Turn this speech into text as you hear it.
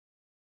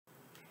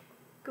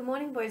Good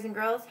morning, boys and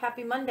girls.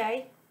 Happy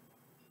Monday.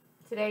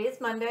 Today is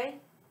Monday,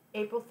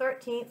 April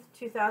 13th,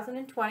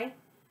 2020.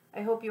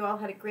 I hope you all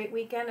had a great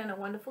weekend and a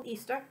wonderful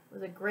Easter. It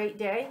was a great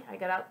day. I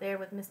got out there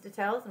with Mr.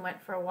 Tells and went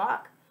for a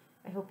walk.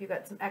 I hope you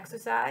got some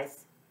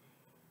exercise.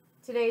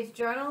 Today's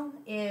journal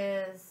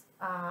is,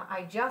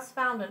 I just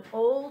found an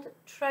old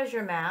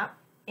treasure map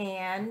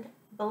and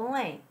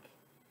blank.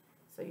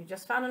 So you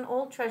just found an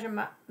old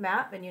treasure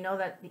map, and you know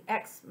that the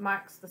X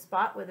marks the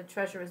spot where the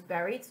treasure is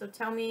buried. So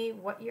tell me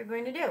what you're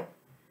going to do.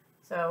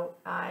 So,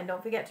 and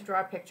don't forget to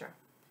draw a picture.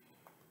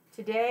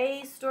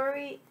 Today's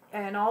story,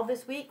 and all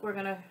this week, we're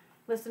going to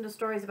listen to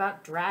stories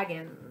about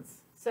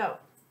dragons. So,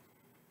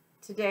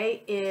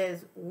 today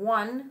is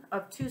one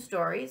of two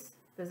stories.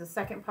 There's a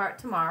second part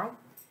tomorrow.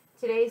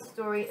 Today's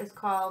story is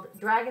called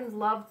Dragons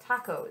Love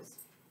Tacos,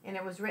 and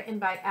it was written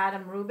by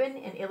Adam Rubin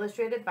and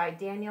illustrated by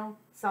Daniel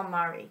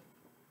Salmari.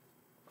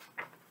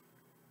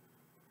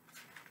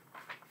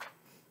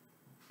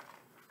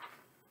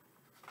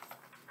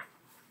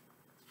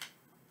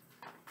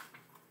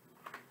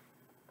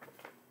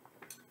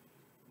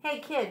 Hey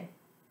kid,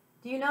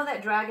 do you know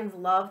that dragons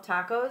love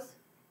tacos?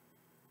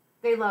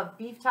 They love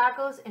beef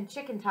tacos and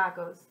chicken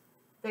tacos.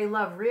 They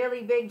love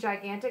really big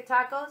gigantic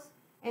tacos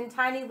and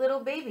tiny little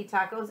baby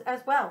tacos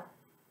as well.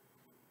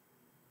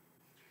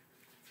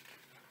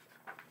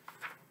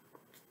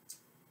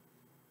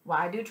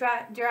 Why do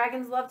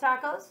dragons love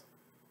tacos?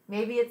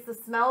 Maybe it's the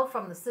smell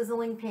from the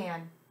sizzling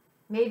pan.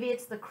 Maybe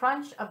it's the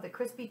crunch of the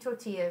crispy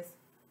tortillas.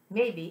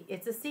 Maybe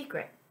it's a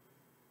secret.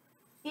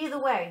 Either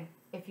way,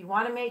 if you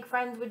want to make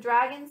friends with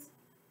dragons,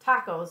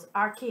 tacos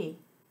are key.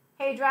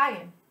 Hey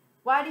dragon,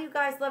 why do you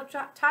guys love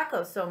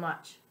tacos so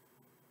much?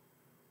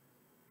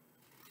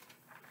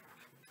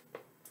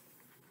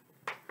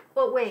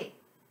 But wait,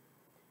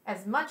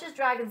 as much as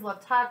dragons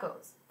love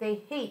tacos, they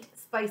hate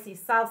spicy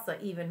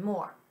salsa even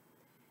more.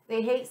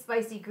 They hate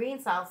spicy green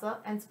salsa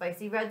and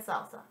spicy red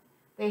salsa.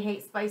 They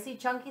hate spicy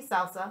chunky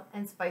salsa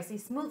and spicy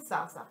smooth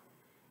salsa.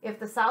 If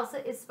the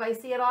salsa is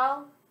spicy at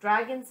all,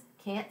 dragons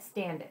can't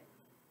stand it.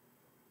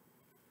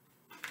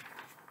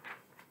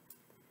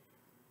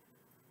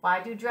 Why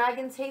do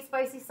dragons hate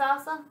spicy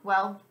salsa?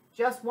 Well,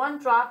 just one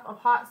drop of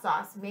hot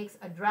sauce makes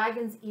a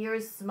dragon's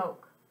ears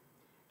smoke.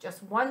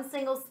 Just one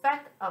single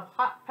speck of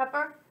hot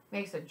pepper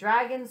makes a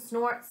dragon's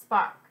snort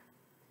spark.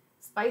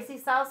 Spicy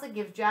salsa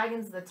gives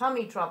dragons the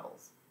tummy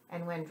troubles.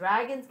 And when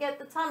dragons get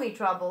the tummy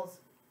troubles,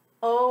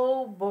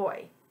 oh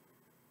boy.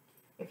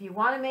 If you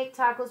want to make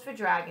tacos for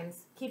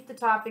dragons, keep the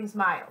toppings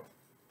mild.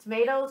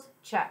 Tomatoes,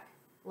 check.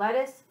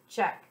 Lettuce,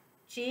 check.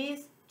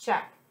 Cheese,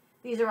 check.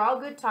 These are all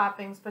good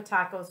toppings for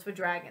tacos for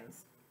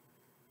dragons.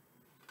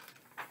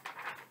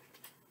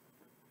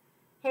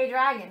 Hey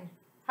dragon,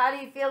 how do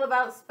you feel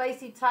about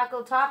spicy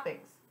taco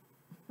toppings?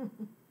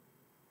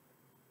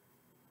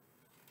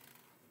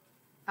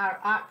 Our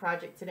art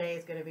project today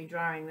is going to be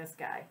drawing this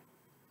guy.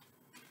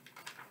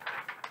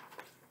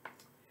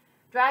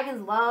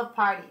 Dragons love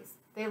parties.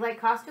 They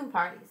like costume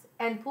parties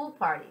and pool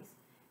parties.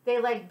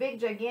 They like big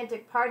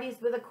gigantic parties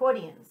with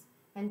accordions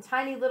and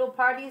tiny little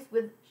parties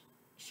with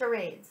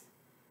charades.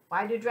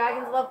 Why do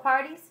dragons love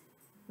parties?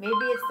 Maybe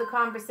it's the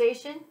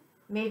conversation,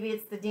 maybe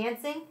it's the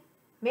dancing,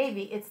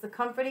 maybe it's the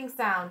comforting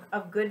sound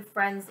of good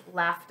friends'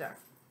 laughter.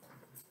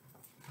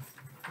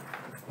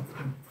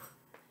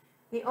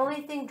 The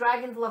only thing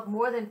dragons love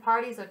more than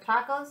parties or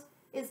tacos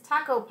is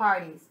taco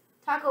parties.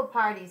 Taco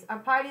parties are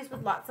parties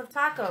with lots of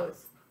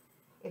tacos.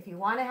 If you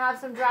want to have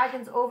some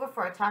dragons over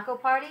for a taco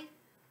party,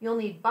 you'll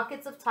need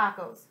buckets of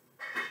tacos,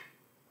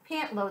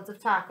 pant loads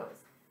of tacos.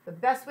 The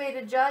best way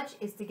to judge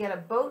is to get a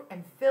boat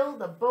and fill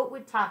the boat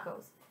with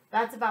tacos.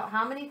 That's about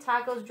how many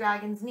tacos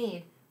dragons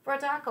need for a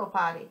taco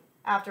party.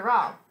 After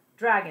all,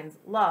 dragons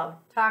love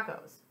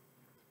tacos.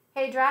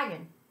 Hey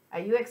dragon, are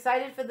you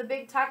excited for the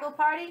big taco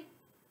party?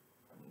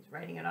 He's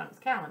writing it on his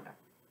calendar.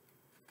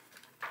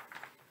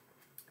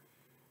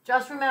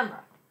 Just remember,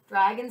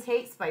 dragons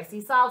hate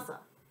spicy salsa.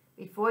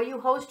 Before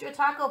you host your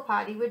taco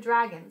party with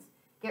dragons,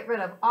 get rid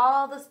of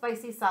all the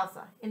spicy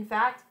salsa. In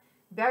fact,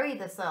 bury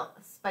the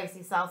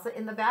spicy salsa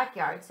in the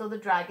backyard so the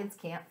dragons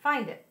can't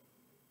find it.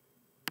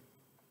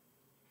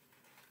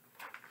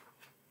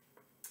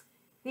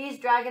 These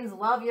dragons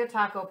love your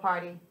taco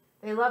party.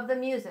 They love the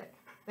music.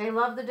 They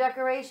love the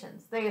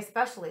decorations. They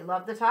especially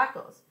love the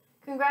tacos.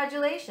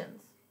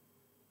 Congratulations.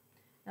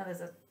 Now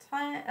there's a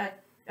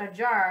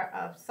jar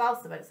of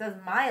salsa, but it says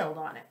mild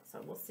on it,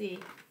 so we'll see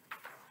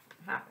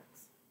what happens.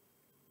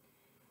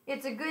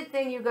 It's a good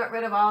thing you got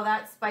rid of all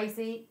that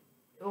spicy.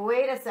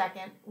 Wait a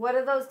second, what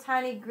are those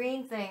tiny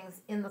green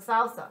things in the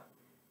salsa?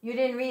 You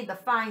didn't read the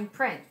fine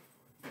print.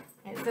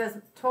 It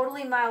says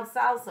totally mild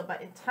salsa,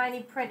 but in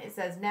tiny print it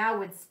says now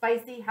with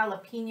spicy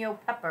jalapeno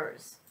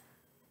peppers.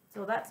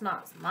 So that's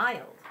not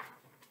mild.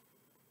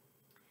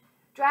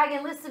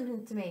 Dragon,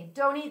 listen to me.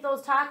 Don't eat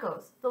those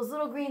tacos. Those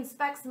little green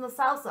specks in the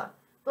salsa.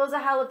 Those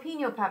are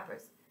jalapeno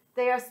peppers.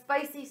 They are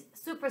spicy,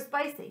 super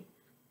spicy.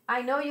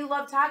 I know you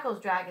love tacos,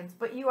 dragons,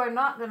 but you are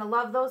not going to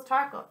love those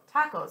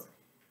tacos.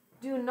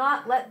 Do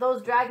not let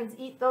those dragons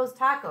eat those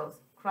tacos.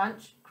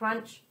 Crunch,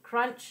 crunch,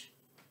 crunch.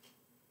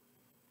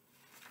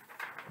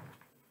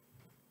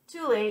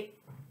 Too late.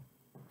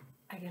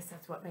 I guess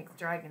that's what makes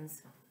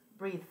dragons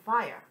breathe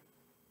fire.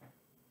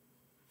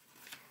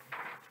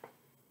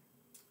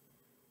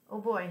 Oh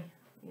boy,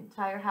 the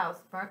entire house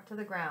burnt to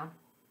the ground.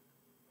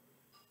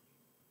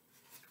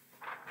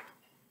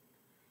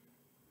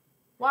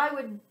 Why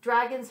would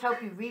dragons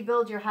help you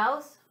rebuild your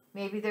house?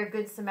 Maybe they're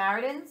good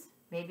Samaritans.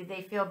 Maybe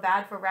they feel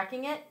bad for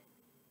wrecking it.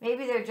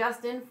 Maybe they're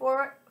just in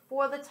for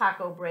the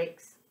taco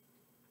breaks.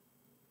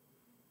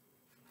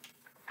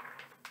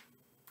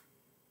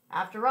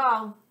 After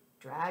all,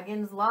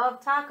 dragons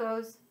love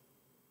tacos.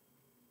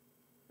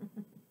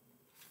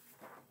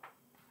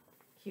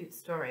 Cute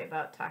story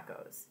about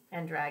tacos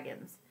and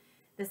dragons.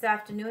 This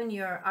afternoon,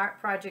 your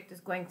art project is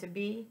going to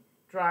be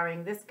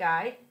drawing this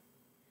guy.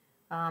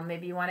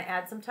 Maybe you want to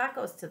add some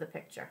tacos to the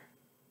picture.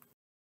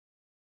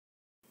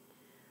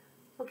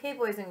 Okay,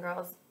 boys and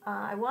girls,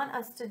 I want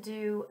us to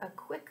do a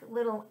quick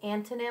little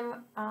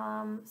antonym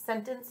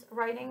sentence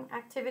writing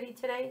activity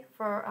today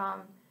for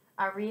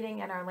our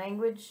reading and our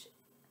language.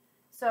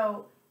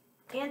 So,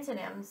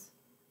 antonyms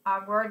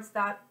are words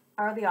that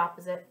are the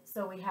opposite.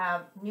 So we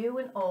have new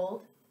and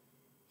old,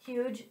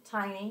 huge,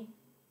 tiny,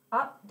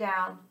 up,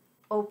 down,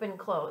 open,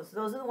 close.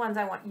 Those are the ones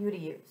I want you to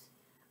use.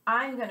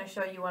 I'm going to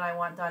show you what I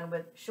want done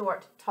with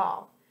short,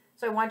 tall.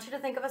 So I want you to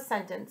think of a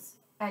sentence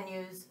and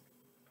use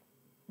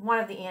one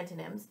of the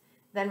antonyms,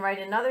 then write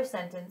another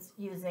sentence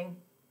using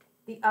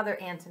the other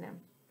antonym,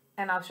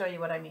 and I'll show you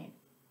what I mean.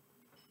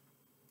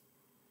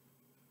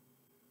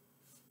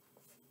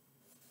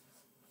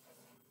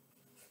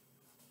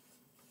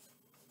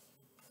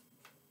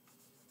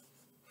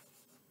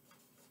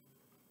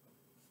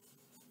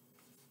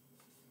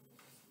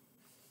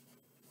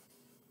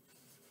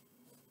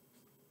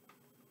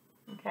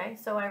 Okay,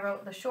 so I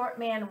wrote the short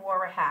man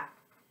wore a hat.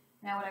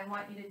 Now what I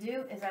want you to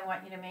do is I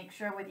want you to make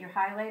sure with your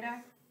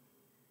highlighter,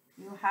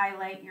 you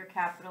highlight your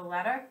capital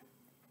letter,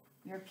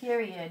 your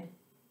period,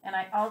 and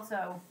I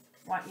also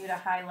want you to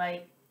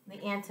highlight the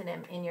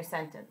antonym in your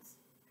sentence.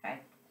 Okay,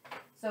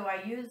 so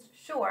I used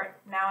short,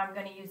 now I'm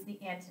going to use the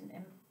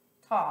antonym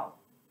tall.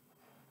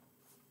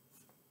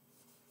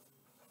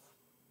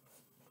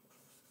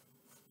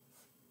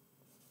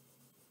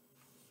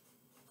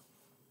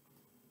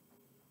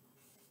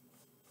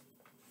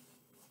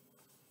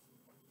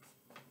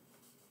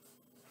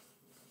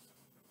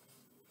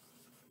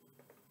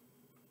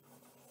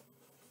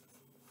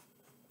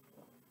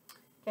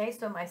 Okay,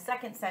 so my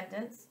second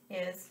sentence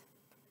is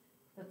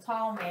the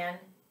tall man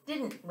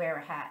didn't wear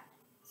a hat.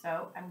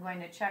 So I'm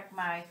going to check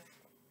my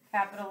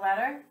capital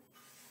letter,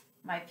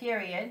 my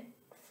period,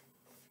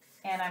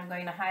 and I'm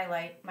going to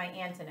highlight my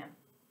antonym.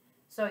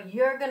 So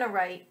you're going to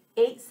write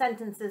 8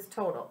 sentences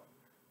total.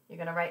 You're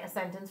going to write a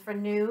sentence for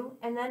new,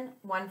 and then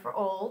one for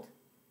old,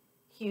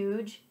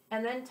 huge,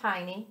 and then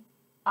tiny,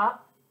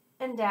 up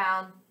and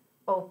down,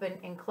 open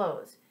and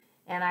close.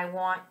 And I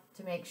want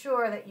to make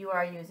sure that you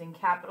are using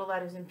capital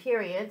letters and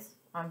periods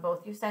on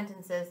both your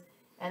sentences,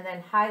 and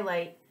then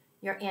highlight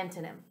your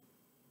antonym.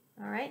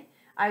 All right?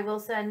 I will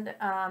send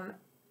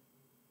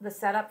the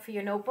setup for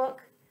your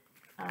notebook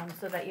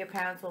so that your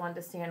parents will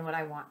understand what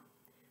I want.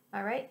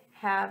 All right?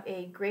 Have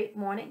a great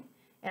morning,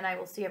 and I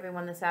will see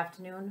everyone this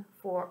afternoon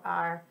for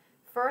our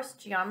first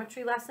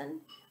geometry lesson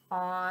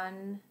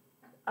on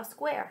a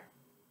square.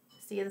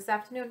 See you this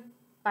afternoon.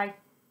 Bye.